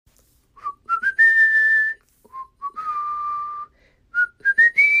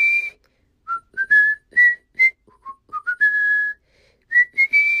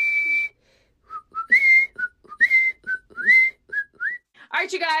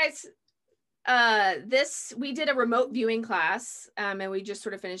right, you guys. We did a remote viewing class, and we just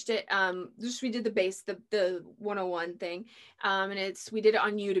sort of finished it. We did the 101 thing, and we did it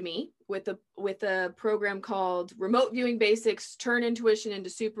on Udemy with a program called Remote Viewing Basics: Turn Intuition into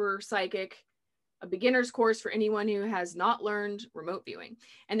Super Psychic, a beginner's course for anyone who has not learned remote viewing.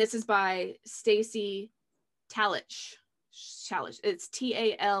 And this is by Stacy Talitsch. It's Talitsch.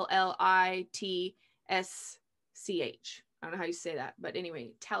 I don't know how you say that, but anyway,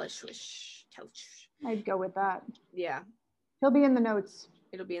 Talitsch. I'd go with that. Yeah. He'll be in the notes.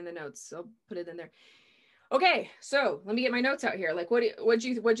 It'll be in the notes. So I'll put it in there. Okay, so let me get my notes out here. Like, what'd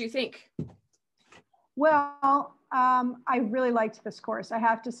you think? Well, I really liked this course. I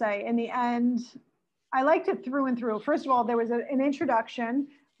have to say, in the end, I liked it through and through. First of all, there was an introduction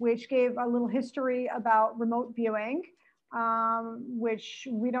which gave a little history about remote viewing, which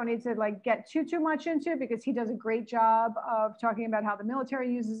we don't need to like get too much into, because he does a great job of talking about how the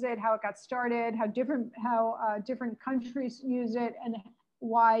military uses it, how it got started, how different countries use it, and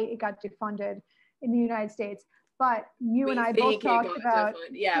why it got defunded in the United States. But you and I both talked about,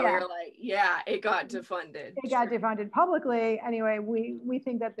 we were like, it got defunded. It got defunded publicly. Anyway, we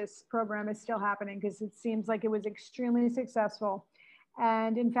think that this program is still happening because it seems like it was extremely successful.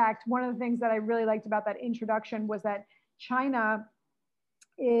 And in fact, one of the things that I really liked about that introduction was that China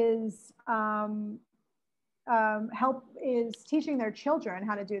is teaching their children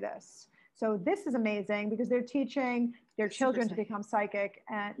how to do this. So this is amazing because they're teaching their children to become psychic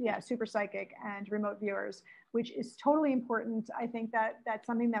and super psychic and remote viewers, which is totally important. I think that that's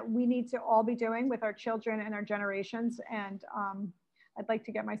something that we need to all be doing with our children and our generations. And I'd like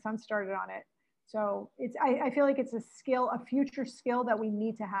to get my son started on it. So I feel like it's a future skill that we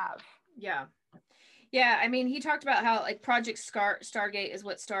need to have. Yeah. Yeah, I mean, he talked about how like Project Stargate is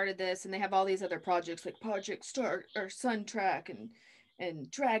what started this, and they have all these other projects like Project Sun Track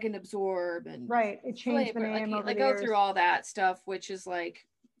and Dragon Absorb and right. It changed the name over the years. Go through all that stuff, which is like,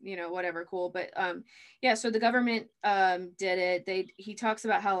 whatever, cool. But so the government did it. He talks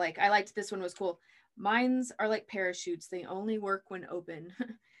about how like I liked this one was cool. Minds are like parachutes; they only work when open.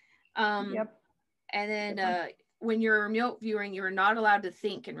 Yep. And then when you're remote viewing, you're not allowed to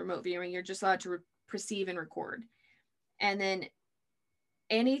think in remote viewing. You're just allowed to perceive and record. And then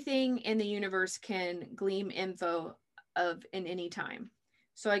anything in the universe can glean info in any time.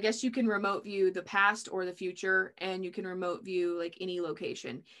 So I guess you can remote view the past or the future, and you can remote view like any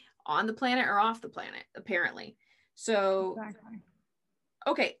location on the planet or off the planet, apparently. So, exactly.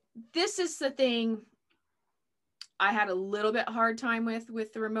 Okay, this is the thing I had a little bit hard time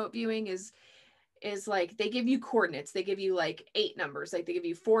with the remote viewing is like they give you coordinates. They give you like 8 numbers, like they give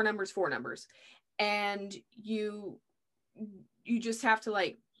you 4 numbers, and you just have to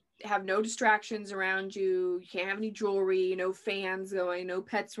like have no distractions around you. You can't have any jewelry, no fans going, no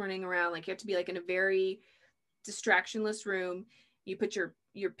pets running around. Like you have to be like in a very distractionless room. You put your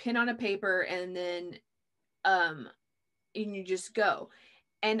pin on a paper, and then and you just go.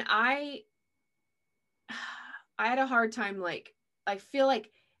 And I had a hard time, like I feel like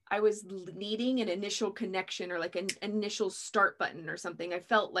I was needing an initial connection or like an initial start button or something. I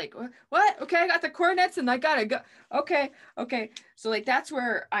felt like, what? Okay, I got the coordinates and I gotta go. Okay. So like that's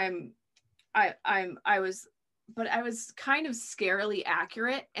where I was kind of scarily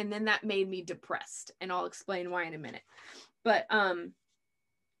accurate, and then that made me depressed, and I'll explain why in a minute. But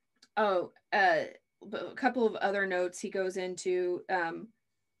but a couple of other notes he goes into.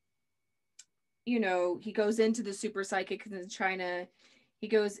 He goes into the super psychic in China.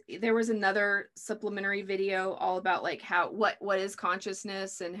 There was another supplementary video all about like what is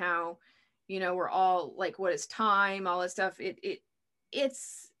consciousness, and how, we're all like, what is time, all this stuff.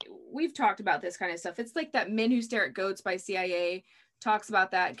 We've talked about this kind of stuff. It's like that Men Who Stare at Goats by CIA talks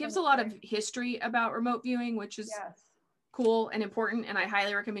about that. It gives a lot of history about remote viewing, which is cool and important. And I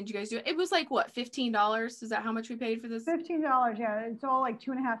highly recommend you guys do it. It was like what, $15? Is that how much we paid for this? $15. Yeah. It's all like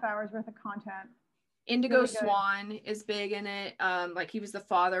 2.5 hours worth of content. Indigo really Swan is big in it. Like he was the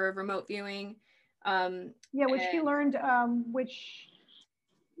father of remote viewing. Which he learned,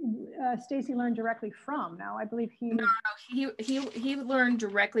 Stacy learned directly from. Now I believe he learned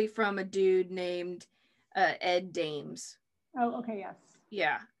directly from a dude named Ed Dames. Oh, okay, yes.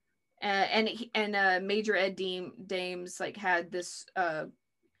 Yeah, and Major Ed Dames like had this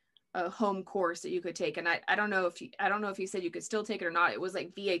a home course that you could take, and I don't know if he said you could still take it or not. It was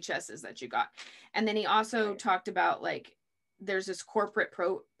like VHSs that you got. And then he also talked about like there's this corporate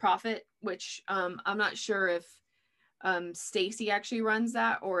profit, which I'm not sure if Stacy actually runs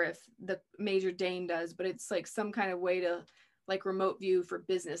that or if the Major Dane does, but it's like some kind of way to like remote view for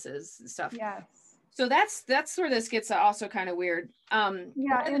businesses and stuff. Yes. So that's where this gets also kind of weird.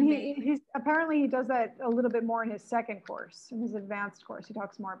 Yeah, and he's apparently he does that a little bit more in his second course, in his advanced course. He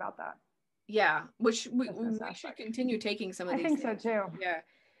talks more about that. Yeah, which we should continue taking some of these. I think so too. Yeah.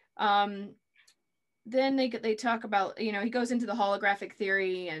 Then they talk about, you know, he goes into the holographic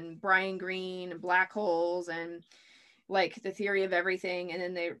theory and Brian Greene and black holes and like the theory of everything. And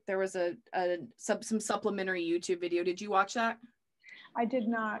then there was some supplementary YouTube video. Did you watch that? I did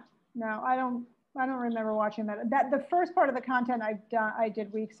not. No, I don't remember watching that. The first part of the content I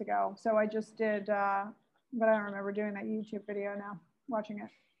did weeks ago. So I just did, but I don't remember doing that YouTube video now, watching it.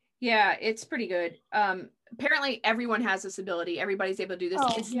 Yeah, it's pretty good. Apparently everyone has this ability. Everybody's able to do this.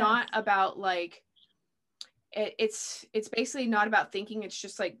 It's not about like, it's basically not about thinking. It's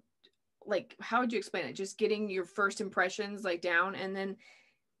just like, how would you explain it? Just getting your first impressions like down. And then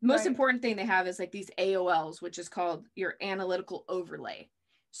most important thing they have is like these AOLs, which is called your analytical overlay.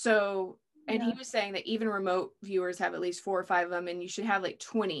 So, and he was saying that even remote viewers have at least 4 or 5 of them, and you should have like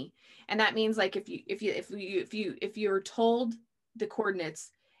 20. And that means like if you're told the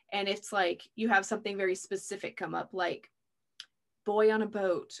coordinates and it's like you have something very specific come up, like boy on a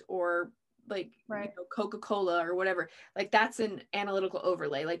boat or like you know, Coca-Cola or whatever, like that's an analytical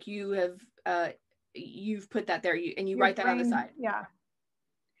overlay. Like you have you've put that there, and you write that on the side. Yeah.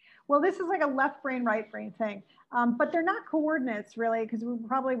 Well, this is like a left brain, right brain thing, but they're not coordinates really, because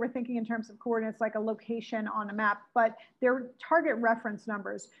we were thinking in terms of coordinates like a location on a map, but they're target reference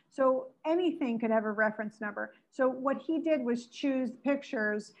numbers. So anything could have a reference number. So what he did was choose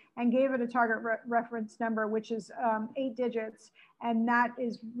pictures and gave it a target reference number, which is 8 digits, and that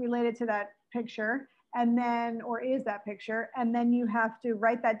is related to that picture. And then, or is that picture, and then you have to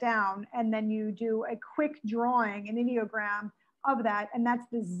write that down, and then you do a quick drawing, an ideogram of that, and that's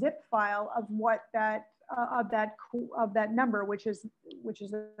the zip file of what that of that number, which is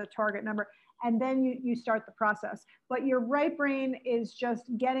the target number, and then you start the process. But your right brain is just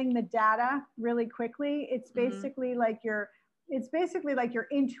getting the data really quickly. It's basically like your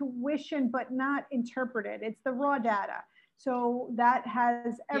intuition, but not interpreted. It's the raw data. So that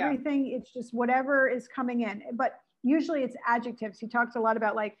has everything. Yeah. It's just whatever is coming in, but usually it's adjectives. He talks a lot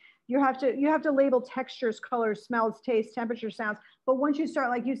about like you have to label textures, colors, smells, tastes, temperature, sounds. But once you start,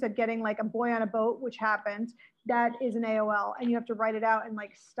 like you said, getting like a boy on a boat, which happens, that is an AOL, and you have to write it out and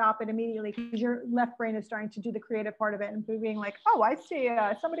like stop it immediately, because your left brain is starting to do the creative part of it and being like, oh, I see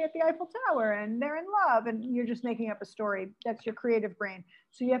somebody at the Eiffel Tower and they're in love, and you're just making up a story. That's your creative brain.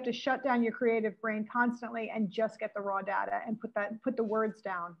 So you have to shut down your creative brain constantly and just get the raw data and put the words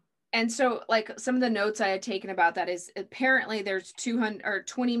down. And so like some of the notes I had taken about that is apparently there's 200 or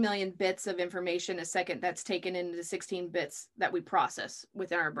 20 million bits of information a second that's taken into the 16 bits that we process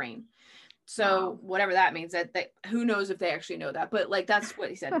within our brain. So whatever that means, that who knows if they actually know that, but like that's what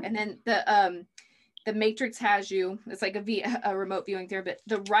he said. And then the matrix has you, it's like a remote viewing theory, but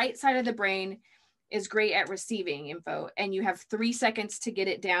the right side of the brain is great at receiving info, and you have 3 seconds to get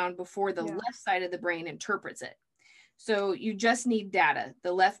it down before the left side of the brain interprets it. So you just need data.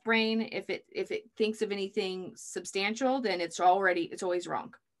 The left brain, if it thinks of anything substantial, then it's always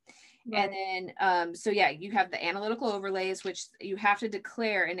wrong. Right. And then, so yeah, you have the analytical overlays, which you have to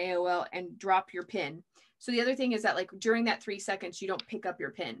declare an AOL and drop your pin. So the other thing is that like during that 3 seconds, you don't pick up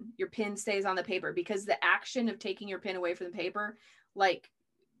your pin. Your pin stays on the paper, because the action of taking your pin away from the paper, like.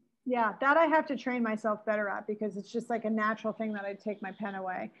 Yeah, that I have to train myself better at, because it's just like a natural thing that I take my pen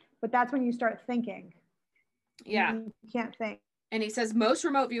away. But that's when you start thinking. Yeah. You can't think. And he says most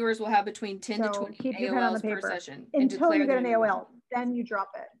remote viewers will have between 10 to 20 AOLs per session. Until you get an AOL, then you drop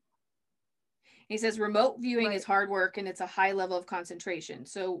it. He says remote viewing is hard work, and it's a high level of concentration.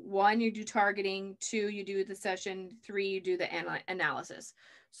 So 1, you do targeting, 2, you do the session, 3, you do the analysis.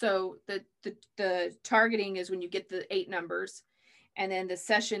 So the targeting is when you get the 8 numbers, and then the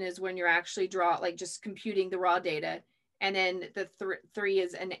session is when you're actually just computing the raw data. And then the 3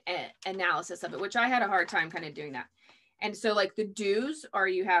 is an analysis of it, which I had a hard time kind of doing that. And so like the do's are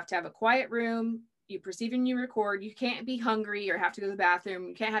you have to have a quiet room, you perceive and you record, you can't be hungry or have to go to the bathroom,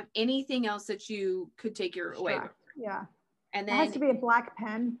 you can't have anything else that you could take your away with. Yeah. And then it has to be a black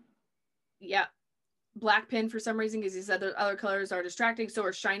pen. Yeah. Black pen for some reason, because these other colors are distracting. So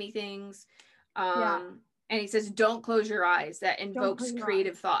are shiny things. And he says, don't close your eyes. That invokes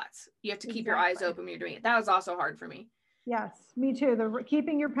creative thoughts. You have to keep your eyes open when you're doing it. That was also hard for me. Yes, me too.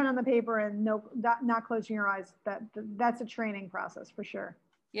 Keeping your pen on the paper and not closing your eyes, that's a training process for sure.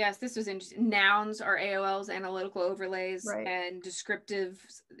 Yes, this was interesting. Nouns are AOLs, analytical overlays, and descriptive,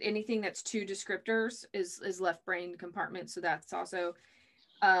 anything that's 2 descriptors is left brain compartment. So that's also,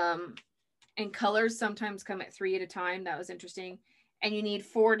 and colors sometimes come at 3 at a time. That was interesting. and you need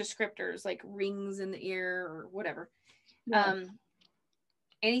 4 descriptors like rings in the ear or whatever. Yeah.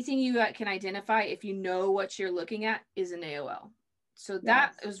 Anything you can identify if you know what you're looking at is an AOL. So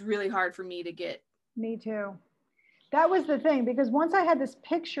that was really hard for me to get. Me too. That was the thing, because once I had this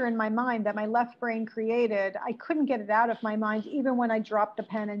picture in my mind that my left brain created, I couldn't get it out of my mind, even when I dropped the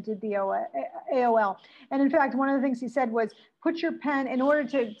pen and did the AOL. And in fact, one of the things he said was, put your pen, in order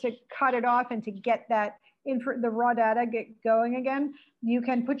to cut it off and to get that the raw data get going again, you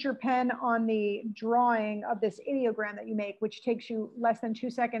can put your pen on the drawing of this ideogram that you make, which takes you less than 2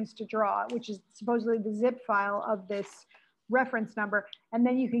 seconds to draw, which is supposedly the zip file of this reference number, and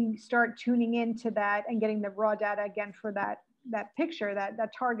then you can start tuning into that and getting the raw data again for that picture, that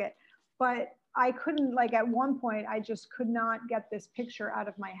target. But I couldn't, like, at one point I just could not get this picture out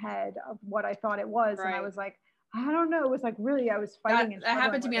of my head of what I thought it was. Right. And I was like, I don't know, it was like, really, I was fighting. That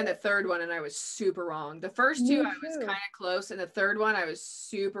happened to me on the third one, and I was super wrong. The first two I was kind of close, and the third one I was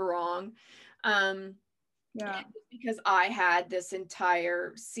super wrong. Yeah, because I had this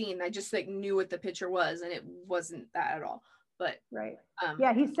entire scene, I just like knew what the picture was, and it wasn't that at all. But right.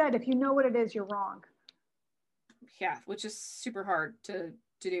 Yeah, he said, if you know what it is, you're wrong. Yeah, which is super hard to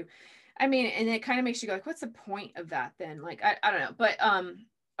do. I mean, and it kind of makes you go like, what's the point of that then? Like, I don't know. But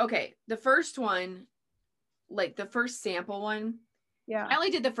okay, the first one, like the first sample one, yeah, I only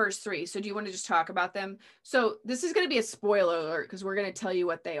did the first 3. So do you want to just talk about them? So this is going to be a spoiler alert, because we're going to tell you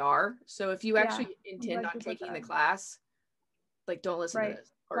what they are. So if you actually intend on taking the class, like, don't listen to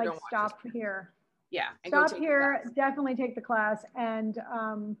this, or like, don't watch stop here. Yeah. Stop here. Definitely take the class. And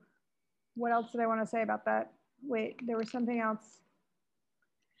what else did I want to say about that? Wait, there was something else.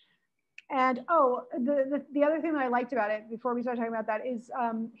 And the other thing that I liked about it, before we start talking about that, is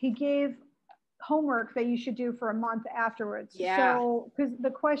he gave homework that you should do for a month afterwards. Yeah. So, because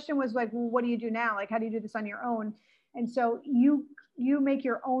the question was like, well, what do you do now? Like, how do you do this on your own? And so you make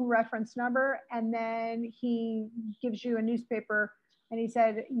your own reference number, and then he gives you a newspaper, and he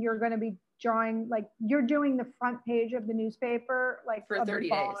said, you're going to be drawing, like, you're doing the front page of the newspaper, like, for 30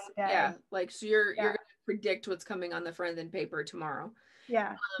 days. Yeah, like, so you're going to predict what's coming on the front end paper tomorrow.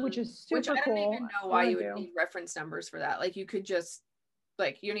 Yeah, which is super cool. I don't even know why you would need reference numbers for that. Like, you could just,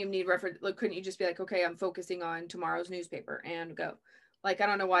 like, you don't even need reference. Like, couldn't you just be like, okay, I'm focusing on tomorrow's newspaper and go? Like, I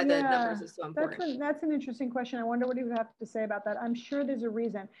don't know why the numbers is so important. That's an interesting question. I wonder what he would have to say about that. I'm sure there's a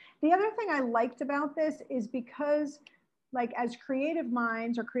reason. The other thing I liked about this is because, like, as creative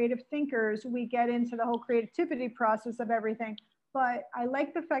minds or creative thinkers, we get into the whole creativity process of everything. But I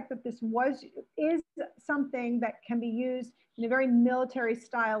like the fact that this is something that can be used in a very military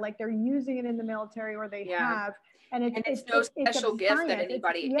style, like they're using it in the military, or they have. And it's no special gift that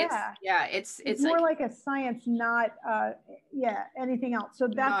anybody. It's more like a science, not anything else. So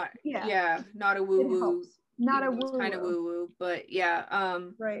that's not a woo woo. Not a woo kind of woo woo, but yeah.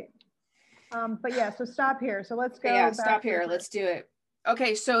 Right. But yeah, so stop here. So let's go. Yeah, stop here. Let's do it.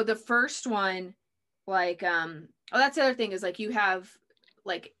 Okay, so the first one, like, that's the other thing, is like you have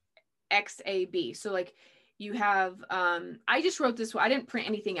like XAB. So like you have, I just wrote this one. I didn't print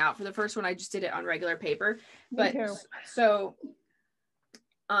anything out for the first one. I just did it on regular paper. But so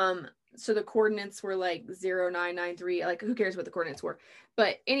the coordinates were like 0993. Like, who cares what the coordinates were?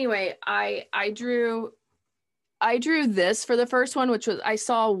 But anyway, I drew this for the first one, which was, I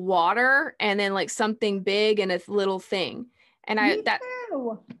saw water and then like something big and a little thing. And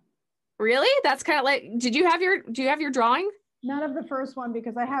really, that's kind of like, do you have your drawing? None of the first one,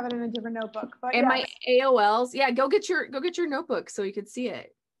 because I have it in a different notebook. But and my AOLs, yeah, go get your notebook so you could see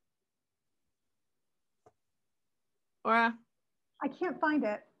it. Or I can't find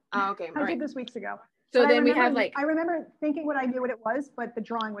it. Oh, okay. I did this weeks ago. So then we have like, I remember thinking I knew what it was, but the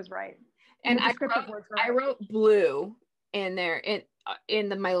drawing was right. And I wrote blue in there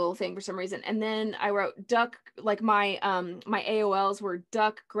in my little thing for some reason. And then I wrote duck, like my AOLs were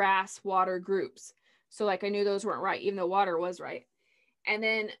duck, grass, water groups. So like I knew those weren't right, even though water was right. And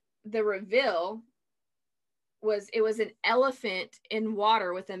then the reveal was an elephant in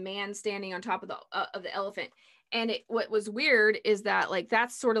water with a man standing on top of the elephant. And what was weird is that, like,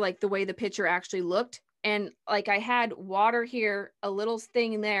 that's sort of like the way the picture actually looked. And like I had water here, a little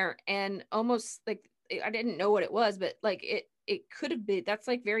thing there, and almost like I didn't know what it was, but like it could have been, that's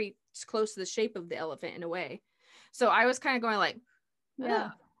like very close to the shape of the elephant in a way. So I was kind of going like, yeah,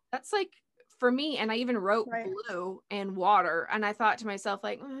 that's like for me. And I even wrote blue and water, and I thought to myself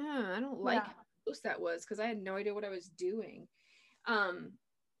like, I don't like how close that was, because I had no idea what I was doing. And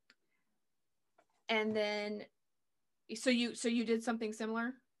then so you did something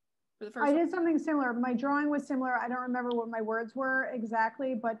similar? for the first I one? did something similar. My drawing was similar. I don't remember what my words were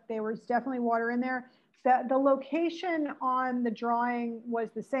exactly, but there was definitely water in there. The location on the drawing was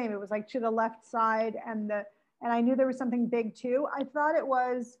the same. It was like to the left side, and I knew there was something big too. I thought it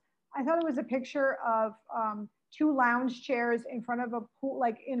was a picture of two lounge chairs in front of a pool,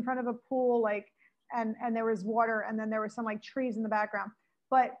 and there was water, and then there was some like trees in the background.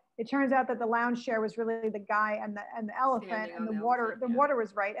 But it turns out that the lounge chair was really the guy and the elephant, and the water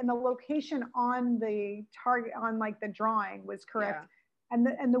was right, and the location on the target on like the drawing was correct. Yeah.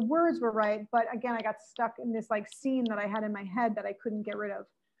 And the words were right, but again, I got stuck in this like scene that I had in my head that I couldn't get rid of.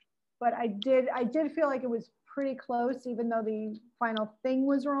 But I did feel like it was pretty close, even though the final thing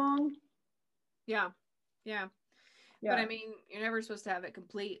was wrong. Yeah. Yeah. Yeah. But I mean, you're never supposed to have it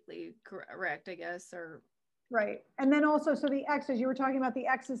completely correct, I guess, or Right. And then also, so the X's, you were talking about the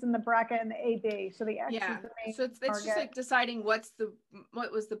X's in the bracket and the AB. So the X yeah. is the main So it's target. just like deciding what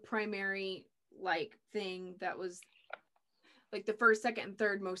was the primary like thing that was like the first, second, and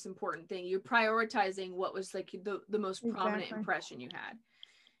third most important thing. You're prioritizing what was like the most prominent impression you had.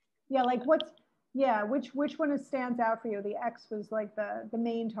 Yeah, like which one stands out for you? The X was like the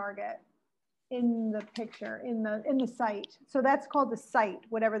main target in the picture, in the site. So that's called the site,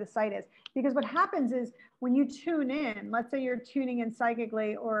 whatever the site is. Because what happens is when you tune in, let's say you're tuning in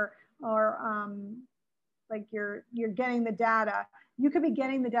psychically, or like you're getting the data, you could be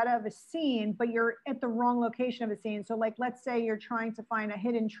getting the data of a scene, but you're at the wrong location of a scene. So like, let's say you're trying to find a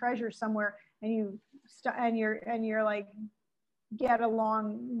hidden treasure somewhere, and you're like, get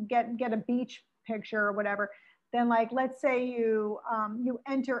a beach picture or whatever. Then like, let's say you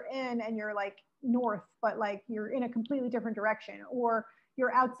enter in and you're like north, but like you're in a completely different direction, or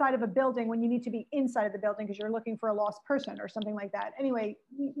you're outside of a building when you need to be inside of the building because you're looking for a lost person or something like that. Anyway,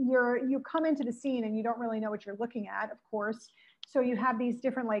 you come into the scene and you don't really know what you're looking at, of course. So you have these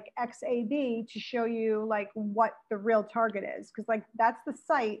different like XAB to show you like what the real target is, because like that's the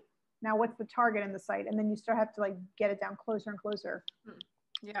site. Now what's the target in the site? And then you still have to like get it down closer and closer.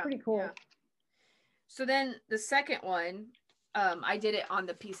 Yeah. It's pretty cool. Yeah. So then the second one, I did it on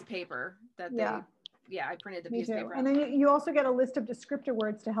the piece of paper that I printed the piece of paper. And then you also get a list of descriptor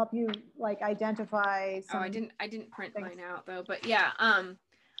words to help you like identify some. I didn't print mine out though, but yeah,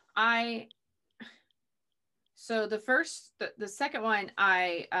 so the second one,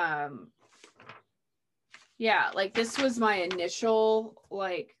 like this was my initial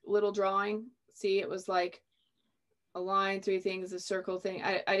like little drawing. See, it was like a line, three things, a circle thing.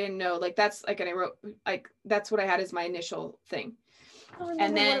 I didn't know, like that's like, and I wrote like that's what I had as my initial thing.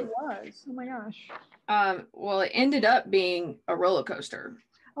 And then what it was. Oh my gosh. Well, it ended up being a roller coaster.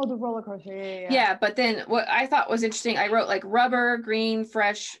 Oh, the roller coaster. Yeah. But then what I thought was interesting, I wrote like rubber, green,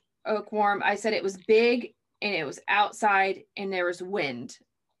 fresh, oak, warm. I said it was big and it was outside and there was wind.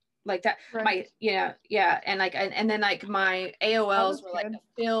 Like that, right. And like, and then like my AOLs were like a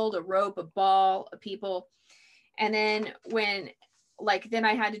field, a rope, a ball, a people. And then then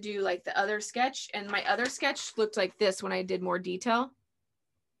I had to do like the other sketch, and my other sketch looked like this when I did more detail.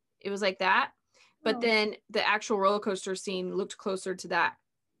 It was like that. But then the actual roller coaster scene looked closer to that.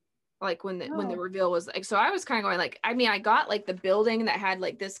 Like when the reveal was like, so I was kind of going like, I mean, I got like the building that had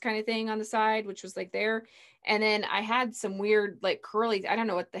like this kind of thing on the side, which was like there. And then I had some weird, like curly, I don't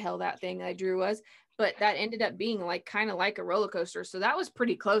know what the hell that thing that I drew was, but that ended up being like, kind of like a roller coaster. So that was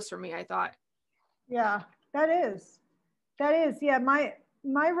pretty close for me, I thought. Yeah, that is. Yeah. My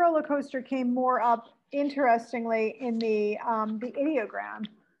roller coaster came more up, interestingly, in the ideogram.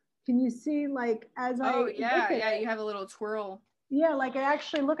 Can you see like as I look at it, you have a little twirl. Yeah, like it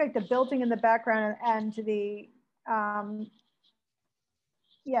actually looked like the building in the background and the and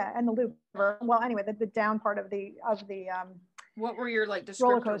the loop. Well, anyway, the down part of the what were your like descriptor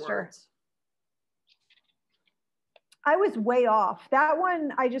roller coaster words? I was way off. That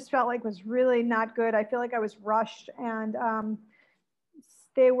one I just felt like was really not good. I feel like I was rushed, and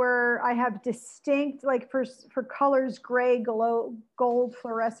I have distinct, like for colors, gray, gold,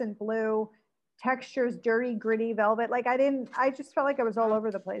 fluorescent blue, textures, dirty, gritty, velvet. Like I just felt like I was all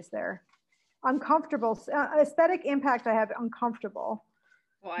over the place there. Uncomfortable. Aesthetic impact I have uncomfortable.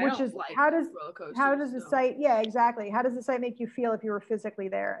 Well, which is like how does the site, exactly. How does the site make you feel if you were physically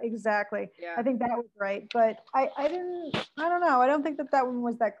there? Exactly. Yeah. I think that was right. But I don't know. I don't think that one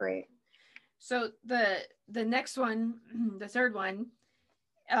was that great. So the next one, the third one,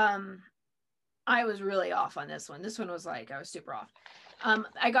 I was really off on this one. This one was like, I was super off.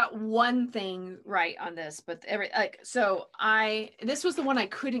 I got one thing right on this, but this was the one I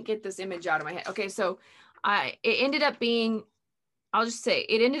couldn't get this image out of my head. Okay. So it ended up being I'll just say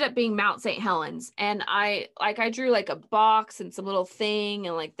it ended up being Mount St. Helens. And I drew like a box and some little thing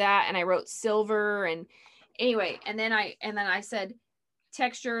and like that. And I wrote silver. And anyway, and then I said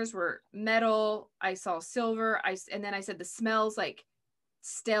textures were metal. I saw silver. And then I said the smells like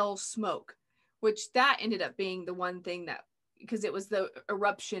stale smoke, which that ended up being the one thing that, because it was the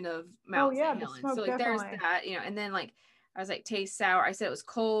eruption of Mount St. Helens. So like there's that, you know, and then like I was like, taste sour. I said it was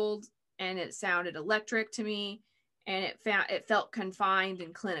cold and it sounded electric to me, and it felt confined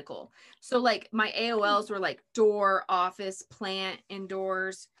and clinical. So like my AOLs were like door, office, plant,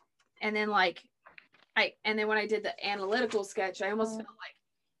 indoors. And then like and then when I did the analytical sketch, I almost felt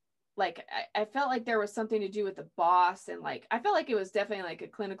like I felt like there was something to do with the boss, and like I felt like it was definitely like a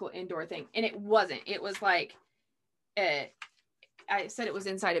clinical indoor thing, and it wasn't. It was like I said it was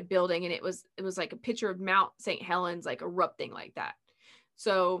inside a building, and it was like a picture of Mount St. Helens like erupting like that.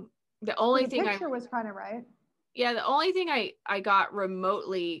 So the only thing picture was kind of right. Yeah, the only thing I got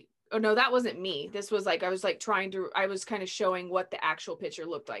remotely, oh no, that wasn't me. This was like I was kind of showing what the actual picture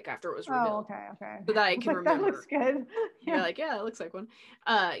looked like after it was revealed. Oh, okay. So that I can remember. That looks good. Yeah. You're like, yeah, it looks like one.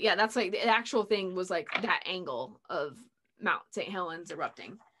 Yeah, that's like the actual thing was like that angle of Mount St. Helens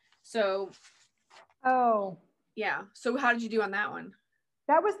erupting. So oh yeah. So how did you do on that one?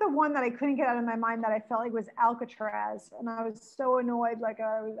 That was the one that I couldn't get out of my mind, that I felt like was Alcatraz. And I was so annoyed, like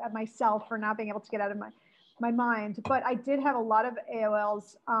I was at myself for not being able to get out of my mind. But I did have a lot of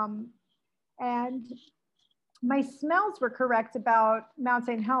AOLs. And my smells were correct about Mount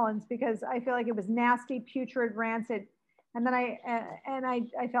St. Helens, because I feel like it was nasty, putrid, rancid. And then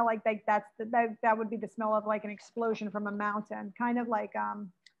I felt like that would be the smell of like an explosion from a mountain, kind of like a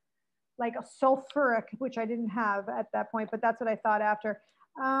sulfuric, which I didn't have at that point, but that's what I thought after.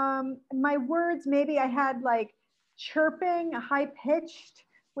 My words, maybe I had like chirping, high pitched,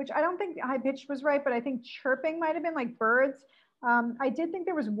 which I don't think high pitched was right, but I think chirping might have been like birds. I did think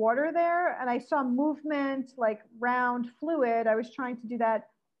there was water there, and I saw movement, like round fluid. I was trying to do that,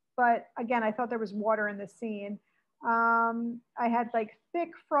 but again, I thought there was water in the scene. I had like thick,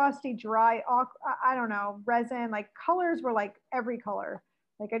 frosty, dry, I don't know, resin, like colors were like every color.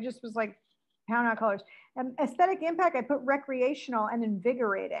 Like I just was like pound out colors. And aesthetic impact, I put recreational and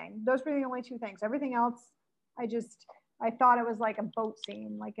invigorating. Those were the only two things. Everything else, I thought it was like a boat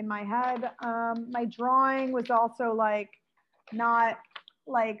scene, like in my head. My drawing was also like not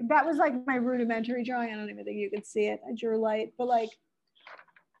like, that was like my rudimentary drawing. I don't even think you could see it. I drew light, but like,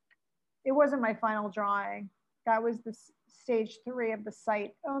 it wasn't my final drawing. That was the stage 3 of the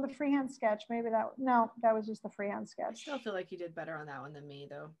site. Oh, the freehand sketch. Maybe that was just the freehand sketch. I still feel like you did better on that one than me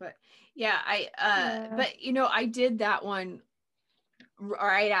though. But yeah, but you know, I did that one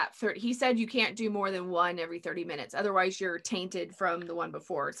right at 30. He said you can't do more than one every 30 minutes. Otherwise you're tainted from the one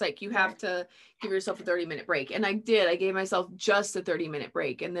before. It's like you have to give yourself a 30-minute break. And I gave myself just a 30-minute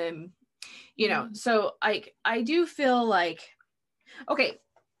break. And then, you know, so I do feel like, okay,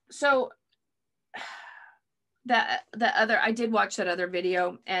 so I did watch that other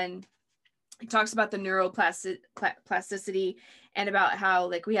video, and it talks about the neuroplasticity and about how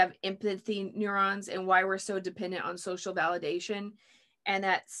like we have empathy neurons and why we're so dependent on social validation, and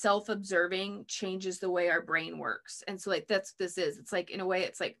that self-observing changes the way our brain works. And so like it's like in a way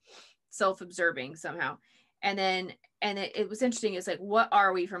it's like self-observing somehow. And then it was interesting. It's like, what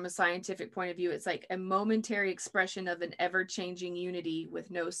are we from a scientific point of view? It's like a momentary expression of an ever-changing unity with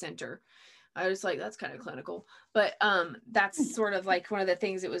no center. I was like, that's kind of clinical, but that's sort of like one of the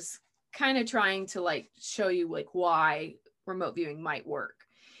things it was kind of trying to like show you like why remote viewing might work.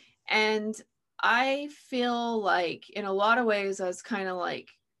 And I feel like in a lot of ways I was kind of like,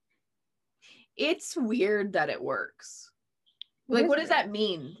 it's weird that it works. Like, what does that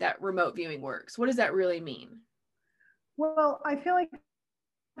mean, that remote viewing works? What does that really mean? Well, I feel like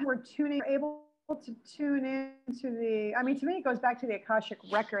we're able to tune into I mean, to me, it goes back to the Akashic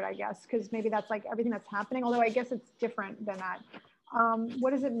record, I guess, because maybe that's like everything that's happening, although I guess it's different than that.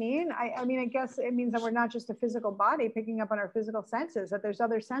 What does it mean? I mean, I guess it means that we're not just a physical body picking up on our physical senses, that there's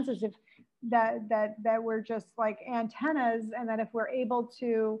other senses that we're just like antennas, and that if we're able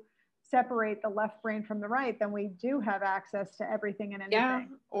to separate the left brain from the right, then we do have access to everything and anything. Yeah,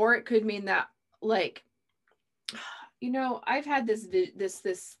 or it could mean that, like, you know, I've had this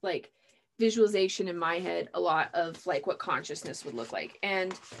like visualization in my head a lot of like what consciousness would look like.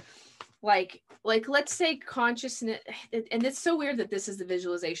 And like let's say consciousness, and it's so weird that this is the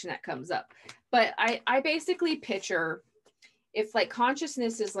visualization that comes up, but I basically picture if like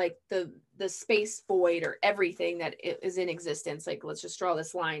consciousness is like the space void or everything that is in existence, like let's just draw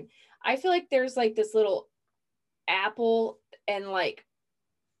this line. I feel like there's like this little apple, and like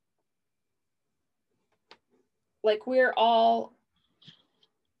we're all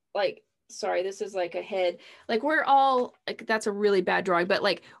like, sorry, this is like a head, like we're all like, that's a really bad drawing, but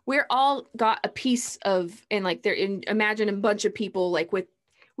like we're all got a piece of, and like they're in, imagine a bunch of people like with,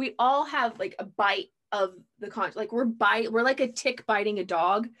 we all have like a bite of the like we're like a tick biting a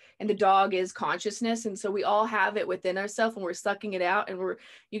dog, and the dog is consciousness, and so we all have it within ourselves and we're sucking it out and we're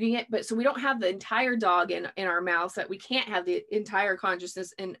using it, but so we don't have the entire dog in our mouth, that we can't have the entire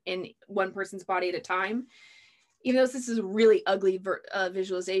consciousness in one person's body at a time, even though this is a really ugly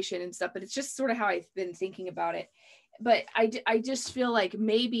visualization and stuff, but it's just sort of how I've been thinking about it. But I just feel like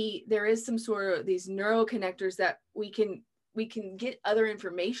maybe there is some sort of these neuroconnectors that we can get other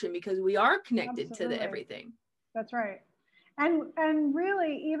information, because we are connected Absolutely. to everything. That's right. And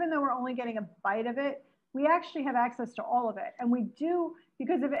really, even though we're only getting a bite of it, we actually have access to all of it. And we do,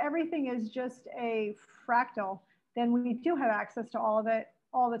 because if everything is just a fractal, then we do have access to all of it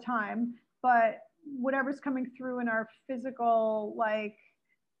all the time. But whatever's coming through in our physical like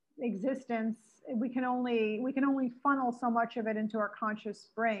existence, we can only funnel so much of it into our conscious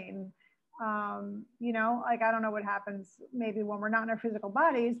brain. You know, like I don't know what happens maybe when we're not in our physical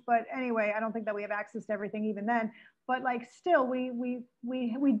bodies, but anyway, I don't think that we have access to everything even then. But like still, we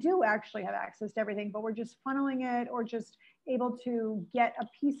do actually have access to everything, but we're just funneling it or just able to get a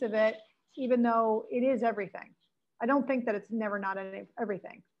piece of it, even though it is everything. I don't think that it's never not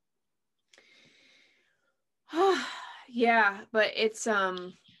everything. Yeah, but it's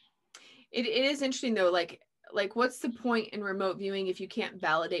it is interesting though, like what's the point in remote viewing if you can't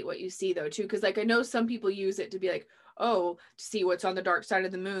validate what you see though too? Because like I know some people use it to be like, oh, to see what's on the dark side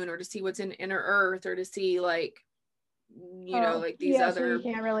of the moon, or to see what's in inner earth, or to see like, you know, like these yeah, other, so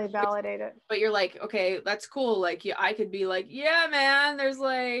you can't really validate it. but you're like, okay, that's cool, like yeah, I could be like, yeah man, there's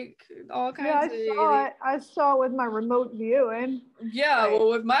like all kinds of I saw it with my remote viewing. yeah, right. Well,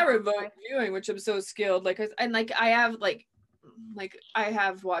 with my remote viewing, which I'm so skilled, like, and like I have like I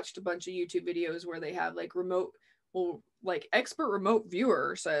have watched a bunch of YouTube videos where they have like remote, well, like expert remote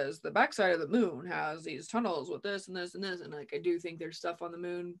viewer says the backside of the moon has these tunnels with this and this and this, and like I do think there's stuff on the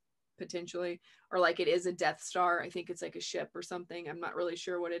moon potentially, or like it is a Death Star. I think it's like a ship or something. I'm not really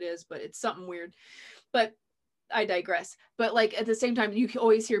sure what it is, but it's something weird. But I digress. But like at the same time, you can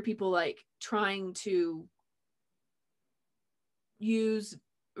always hear people like trying to use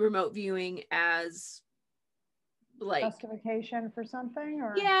remote viewing as like justification for something,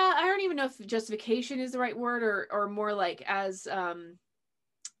 or yeah, I don't even know if justification is the right word, or more like as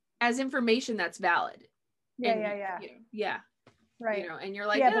information that's valid. Yeah, and, yeah. You know, yeah. Right. You know, and you're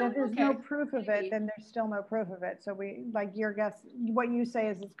like, yeah, but if there's okay, no proof of it, then there's still no proof of it. So we like your guess, what you say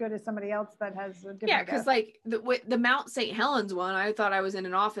is as good as somebody else that has a different yeah, because like the Mount St. Helens one, I thought I was in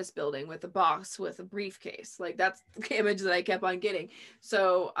an office building with a box with a briefcase. Like that's the image that I kept on getting.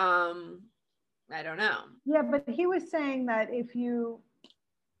 So I don't know. Yeah, but he was saying that if you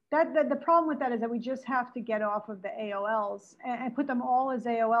that the problem with that is that we just have to get off of the AOLs and put them all as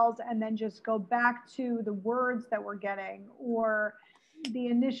AOLs, and then just go back to the words that we're getting, or the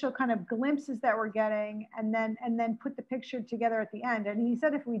initial kind of glimpses that we're getting, and then put the picture together at the end. And he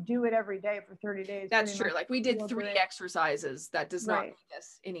said if we do it every day for 30 days, that's true. Like we did 3 exercises. That does not make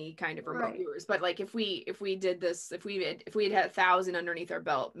us any kind of remote viewers. But like if we did this, if we had 1,000 underneath our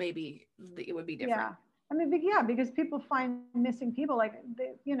belt, maybe it would be different. Yeah. I mean, yeah, because people find missing people, like,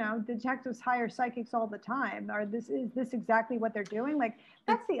 you know, detectives hire psychics all the time. Is this exactly what they're doing? Like,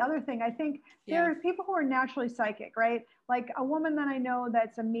 that's the other thing. I think there are people who are naturally psychic, right? Like a woman that I know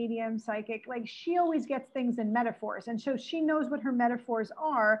that's a medium psychic, like she always gets things in metaphors. And so she knows what her metaphors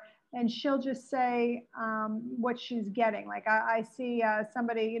are, and she'll just say what she's getting. Like I see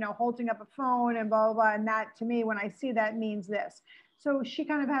somebody, you know, holding up a phone and blah, blah, blah. And that to me, when I see that, means this. So she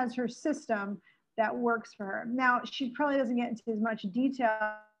kind of has her system that works for her. Now, she probably doesn't get into as much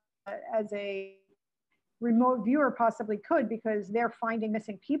detail as a remote viewer possibly could, because they're finding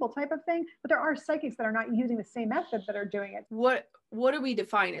missing people type of thing. But there are psychics that are not using the same method that are doing it. What do we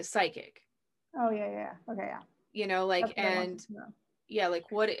define as psychic? Oh, yeah. Okay, yeah. You know, like, and yeah,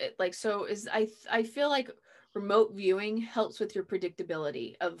 like what, like, so is, I feel like remote viewing helps with your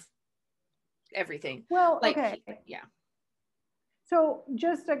predictability of everything. Well, like, okay. Yeah. So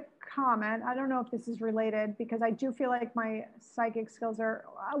just a comment, I don't know if this is related, because I do feel like my psychic skills are,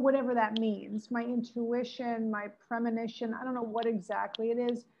 whatever that means, my intuition, my premonition, I don't know what exactly it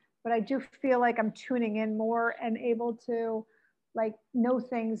is, but I do feel like I'm tuning in more and able to like know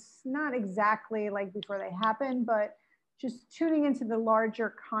things, not exactly like before they happen, but just tuning into the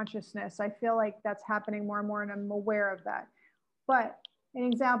larger consciousness. I feel like that's happening more and more, and I'm aware of that. But an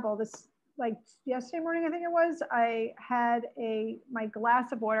example, this, like yesterday morning, I think it was, I had my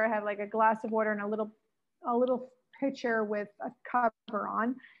glass of water. I have like a glass of water and a little pitcher with a cover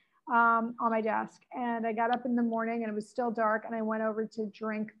on. on my desk. And I got up in the morning and it was still dark. And I went over to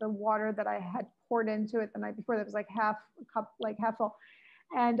drink the water that I had poured into it the night before. That was like half a cup, like half full.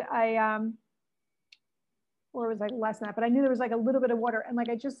 And or it was like less than that, but I knew there was like a little bit of water. And like,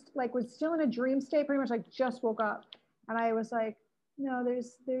 I just like was still in a dream state, pretty much like just woke up. And I was like, no,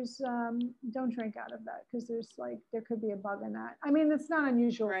 don't drink out of that. Cause there could be a bug in that. I mean, it's not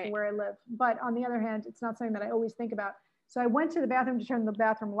unusual Right. for where I live, but on the other hand, it's not something that I always think about. So I went to the bathroom to turn the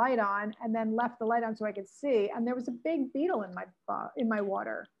bathroom light on and then left the light on so I could see. And there was a big beetle in my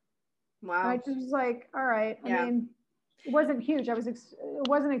water. Wow. And I just was like, all right. Yeah. I mean, it wasn't huge. I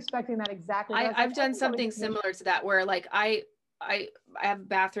wasn't expecting that exactly. I've done something similar to that where like I have a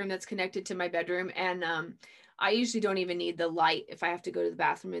bathroom that's connected to my bedroom, and I usually don't even need the light if I have to go to the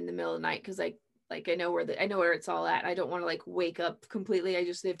bathroom in the middle of the night, because like I know where it's all at. I don't want to like wake up completely. I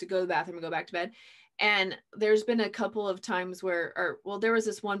just have to go to the bathroom and go back to bed. And there's been a couple of times where there was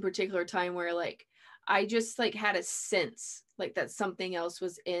this one particular time where like I just like had a sense like that something else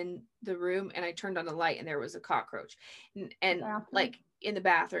was in the room, and I turned on the light and there was a cockroach and like in the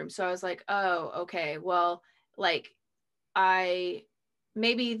bathroom. So I was like, oh, okay, well, like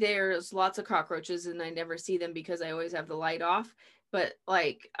maybe there's lots of cockroaches and I never see them because I always have the light off. But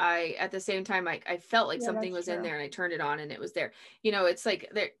like at the same time, I felt like something was in there, and I turned it on and it was there. You know, it's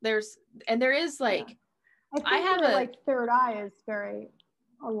like there is like, I have like third eye is very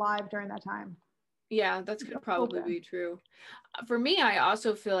alive during that time. Yeah, that's could probably be true. For me, I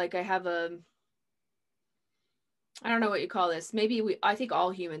also feel like I have I don't know what you call this. Maybe I think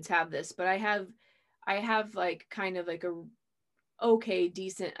all humans have this, but I have like kind of like a okay,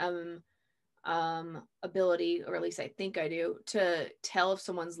 decent ability, or at least I think I do, to tell if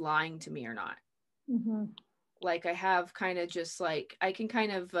someone's lying to me or not. Mm-hmm. Like I have kind of just like, I can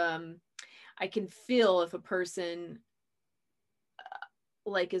kind of I can feel if a person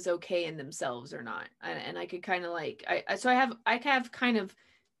like is okay in themselves or not, and I could kind of like I have kind of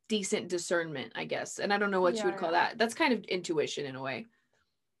decent discernment, I guess, and I don't know what you would call that. That's kind of intuition in a way.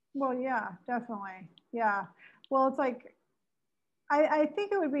 Well, yeah, definitely. Yeah. Well, it's like I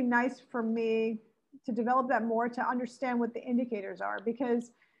think it would be nice for me to develop that more, to understand what the indicators are, because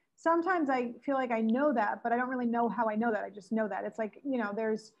sometimes I feel like I know that, but I don't really know how I know that. I just know that. It's like, you know,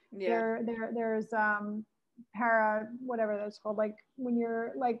 there's para, whatever that's called, like when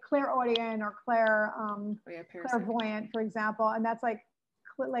you're like clairaudient or clairvoyant, for example, and that's like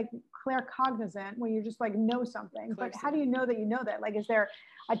claircognizant, when you just like know something. But how do you know that you know that? Like, is there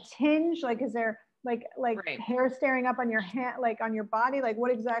a tinge? Like, is there like hair staring up on your hand, like on your body? Like,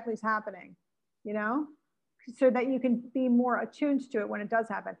 what exactly is happening? You know, so that you can be more attuned to it when it does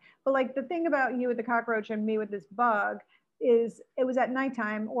happen. But like the thing about you with the cockroach and me with this bug is it was at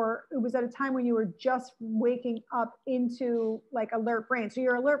nighttime, or it was at a time when you were just waking up into like alert brain. So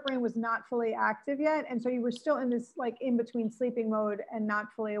your alert brain was not fully active yet. And so you were still in this like in between sleeping mode and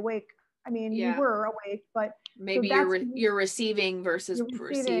not fully awake. I mean, you were awake, but maybe you're receiving versus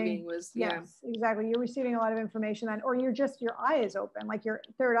perceiving was, yes, exactly. You're receiving a lot of information then, or your eye is open, like your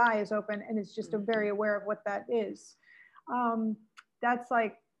third eye is open and it's just very aware of what that is. That's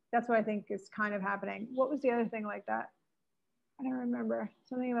what I think is kind of happening. What was the other thing like that? I don't remember.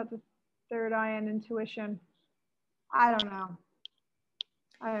 Something about the third eye and intuition. I don't know.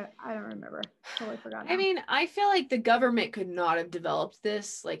 I don't remember. Totally forgot now. I mean, I feel like the government could not have developed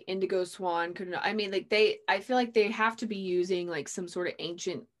this. Like Indigo Swan could not. I mean, like I feel like they have to be using like some sort of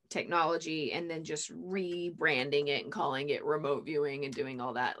ancient technology and then just rebranding it and calling it remote viewing and doing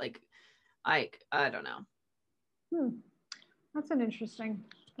all that. Like, I don't know. That's an interesting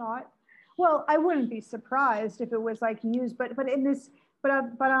thought. Well, I wouldn't be surprised if it was like used, but in this, but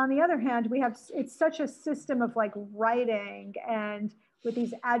on the other hand, it's such a system of like writing and with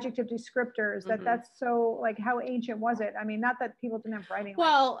these adjective descriptors that's so like, how ancient was it? I mean, not that people didn't have writing.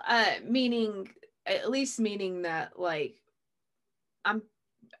 Well, meaning that like, I'm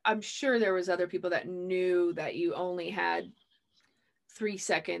sure there was other people that knew that you only had 3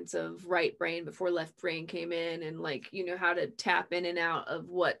 seconds of right brain before left brain came in, and like, you know how to tap in and out of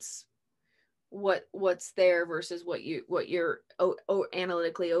what's there versus what you're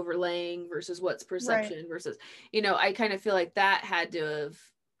analytically overlaying versus what's perception versus, you know, I kind of feel like that had to have,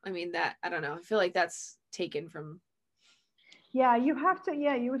 I mean, that, I don't know, I feel like that's taken from. Yeah, you would have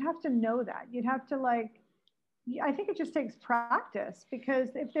to know that. You'd have to like, I think it just takes practice,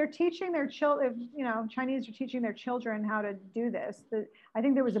 because if they're teaching their children, if you know, Chinese are teaching their children how to do this, I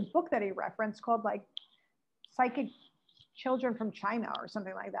think there was a book that he referenced called like Psychic Children from China or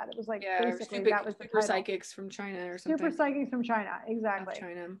something like that. It was like, basically that was the Super Psychics from China or something. Super Psychics from China, exactly.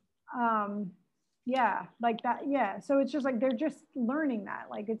 China. Yeah, like that. Yeah. So it's just like they're just learning that.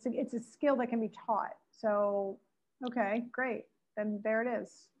 Like it's a skill that can be taught. So okay, great. Then there it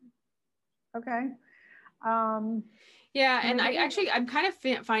is. Okay. Um, Yeah, did I and get I you? actually I'm kind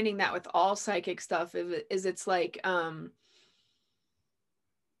of finding that with all psychic stuff is it's like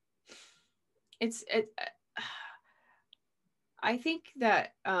it's it I think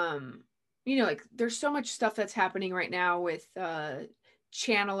that you know, like there's so much stuff that's happening right now with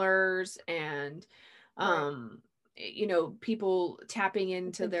channelers and Right. you know, people tapping Like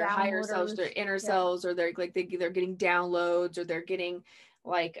into the their higher selves, their downloaders. inner Yeah. selves, or they're getting downloads, or they're getting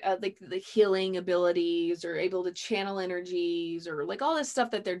like the healing abilities, or able to channel energies, or like all this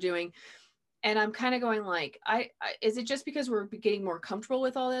stuff that they're doing. And I'm kind of going like, I is it just because we're getting more comfortable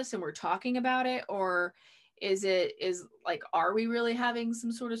with all this and we're talking about it, or is like, are we really having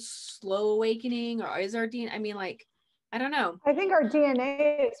some sort of slow awakening, or is our DNA? I mean, like, I don't know, I think our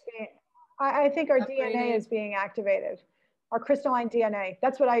DNA is being, I think our DNA upgraded. is being activated, our crystalline DNA.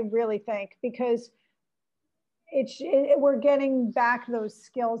 That's what I really think, because we're getting back those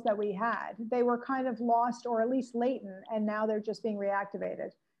skills that we had. They were kind of lost or at least latent, and now they're just being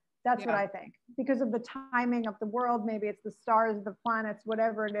reactivated. That's what Yeah, I think. Because of the timing of the world, maybe it's the stars, the planets,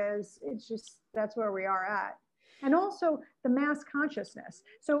 whatever it is, it's just that's where we are at. And also the mass consciousness.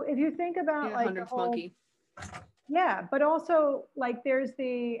 So if you think about yeah, like the hundredth whole, monkey. yeah, but also like there's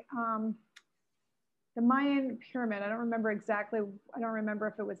the Mayan pyramid. I don't remember exactly. I don't remember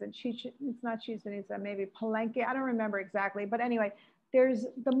if it was in Chichen. It's not Chichen Itza, maybe Palenque. I don't remember exactly. But anyway, there's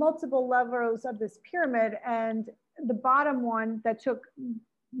the multiple levels of this pyramid, and the bottom one that took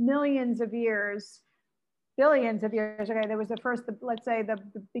millions of years, billions of years. Okay, there was the first, let's say, the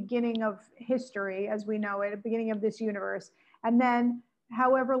beginning of history as we know it, the beginning of this universe, and then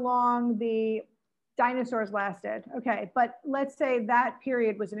however long the dinosaurs lasted. Okay, but let's say that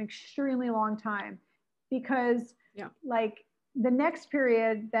period was an extremely long time, because Yeah, like the next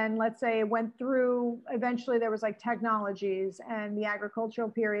period, then let's say it went through, eventually there was like technologies and the agricultural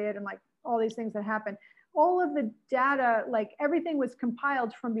period and like all these things that happened. All of the data, like everything was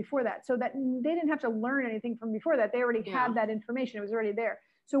compiled from before that, so that they didn't have to learn anything from before that. They already yeah, had that information. It was already there.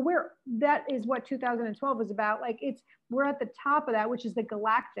 So that is what 2012 is about. Like we're at the top of that, which is the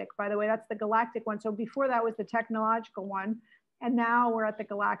galactic, by the way. That's the galactic one. So before that was the technological one, and now we're at the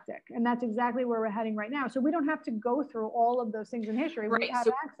galactic, and that's exactly where we're heading right now. So we don't have to go through all of those things in history. We right. have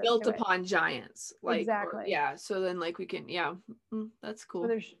So access built to it. upon giants, like, or Exactly. yeah. So then, like, we can, yeah, that's So cool.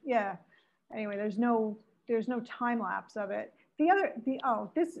 there's, yeah, anyway, there's no time lapse of it.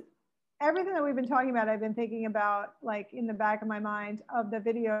 This everything that we've been talking about, I've been thinking about, like in the back of my mind, of the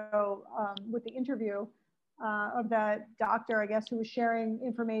video with the interview of that doctor, I guess, who was sharing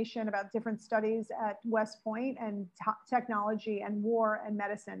information about different studies at West Point and technology and war and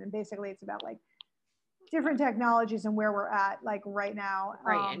medicine. And basically it's about like different technologies and where we're at like right now.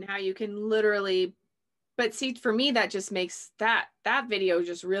 Right, and how you can literally, but see, for me, that just makes that video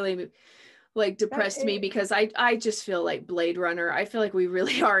just really like that depressed me, it, because I just feel like Blade Runner. I feel like we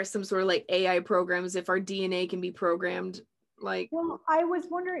really are some sort of like AI programs, if our DNA can be programmed. Like, Well, I was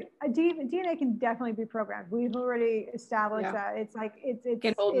wondering, DNA can definitely be programmed. We've already established yeah, that. It's like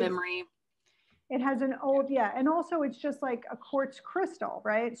can hold memory. it has an old, yeah, and also it's just like a quartz crystal,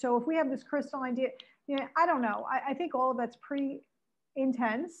 right? So if we have this crystalline, yeah, I don't know. I think all of that's pretty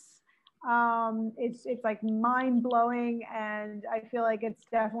intense. It's like mind blowing, and I feel like it's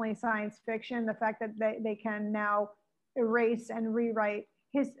definitely science fiction. The fact that they can now erase and rewrite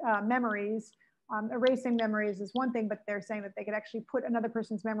his memories. Erasing memories is one thing, but they're saying that they could actually put another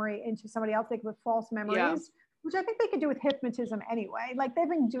person's memory into somebody else. They could put false Yeah, memories, which I think they could do with hypnotism anyway. Like they've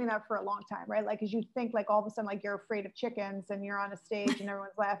been doing that for a long time, right? Like, as you think, like all of a sudden, like you're afraid of chickens and you're on a stage and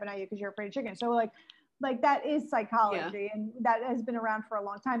everyone's laughing at you because you're afraid of chickens. So like that is yeah. psychology, and that has been around for a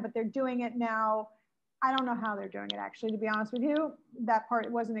long time, but they're doing it now. I don't know how they're doing it, actually, to be honest with you. That part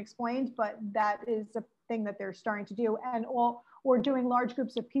wasn't explained, but that is a thing that they're starting to do. And all, or doing large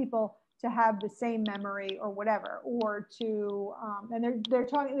groups of people to have the same memory or whatever, or to and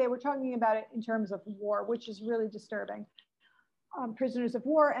they were talking about it in terms of war, which is really disturbing. Prisoners of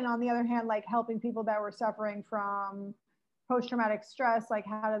war, and on the other hand, like helping people that were suffering from post-traumatic stress, like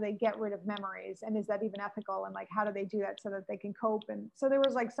how do they get rid of memories, and is that even ethical, and like how do they do that so that they can cope. And so there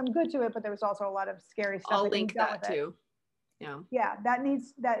was like some good to it, but there was also a lot of scary stuff I'll that can be link done that with it. too. Yeah. Yeah,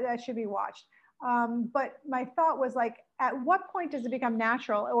 that should be watched. But my thought was like, at what point does it become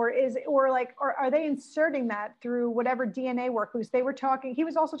natural, or are they inserting that through whatever DNA work? Because he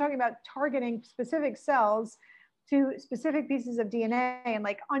was also talking about targeting specific cells to specific pieces of DNA, and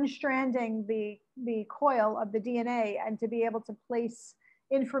like unstranding the coil of the DNA, and to be able to place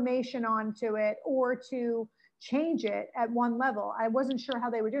information onto it or to change it at one level. I wasn't sure how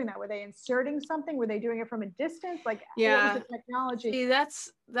they were doing that. Were they inserting something? Were they doing it from a distance? Like, what was Yeah. the technology? See,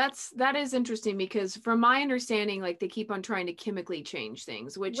 that is interesting, because from my understanding, like they keep on trying to chemically change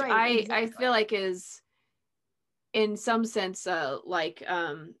things, which Right, I exactly. feel like is in some sense like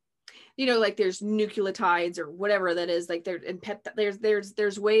you know, like there's nucleotides or whatever that is, like there and pet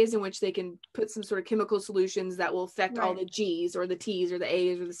there's ways in which they can put some sort of chemical solutions that will affect all Right. the G's or the T's or the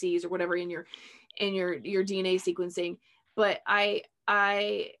A's or the C's or whatever in your DNA sequencing. But I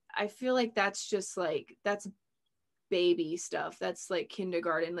feel like that's just like that's baby stuff. That's like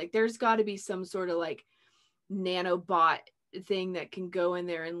kindergarten. Like there's got to be some sort of like nanobot thing that can go in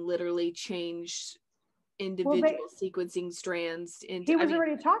there and literally change Well, individual sequencing strands into, he I was mean,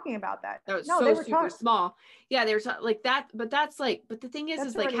 already talking about that. that was No, they so were super talking. small. Yeah, there's like that, but that's like, but the thing is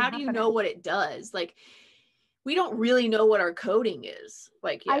That's like, already how do you know happening. what it does? Like, we don't really know what our coding is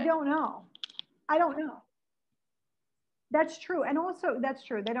like I yet. don't know. I don't know. That's true. And also, that's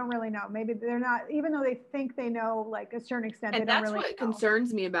true. They don't really know. Maybe they're not, even though they think they know, like a certain extent, they And don't that's really what know.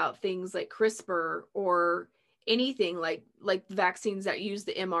 concerns me about things like CRISPR or anything like vaccines that use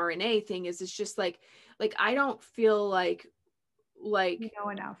the mRNA thing, is it's just like I don't feel like You know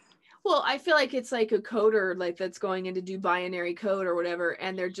enough. well, I feel like it's like a coder like that's going in to do binary code or whatever,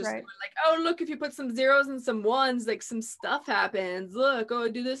 and they're just Right. like, oh look, if you put some zeros and some ones, like some stuff happens. Look, oh,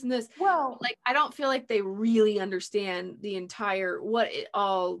 do this and this. Well, Like I don't feel like they really understand the entire what it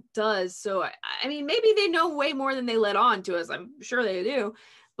all does. So I mean, maybe they know way more than they let on to us. I'm sure they do,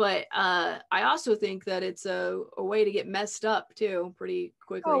 but I also think that it's a way to get messed up too pretty oh,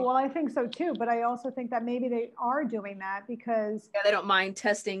 quickly. well, I think so too. But I also think that maybe they are doing that because, Yeah, they don't mind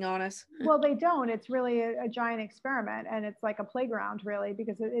testing on us. well, they don't. It's really a giant experiment, and it's like a playground, really,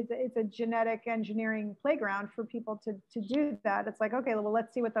 because it's a genetic engineering playground for people to do that. It's like, okay, well,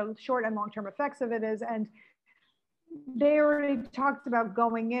 let's see what the short and long term effects of it is. And they already talked about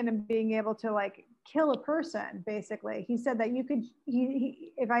going in and being able to like kill a person. Basically, he said that you could,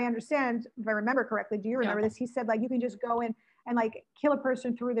 if I understand, if I remember correctly, do you Yeah. remember this? He said like you can just go in and like kill a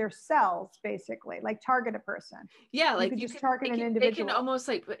person through their cells, basically, like target a person. Yeah, You like could you just can, target an they can individual. almost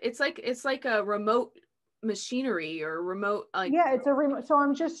like it's like a remote machinery or remote like Yeah, it's a remote. So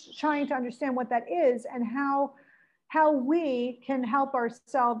I'm just trying to understand what that is and how we can help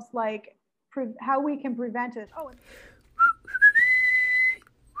ourselves, like how we can prevent it. Oh.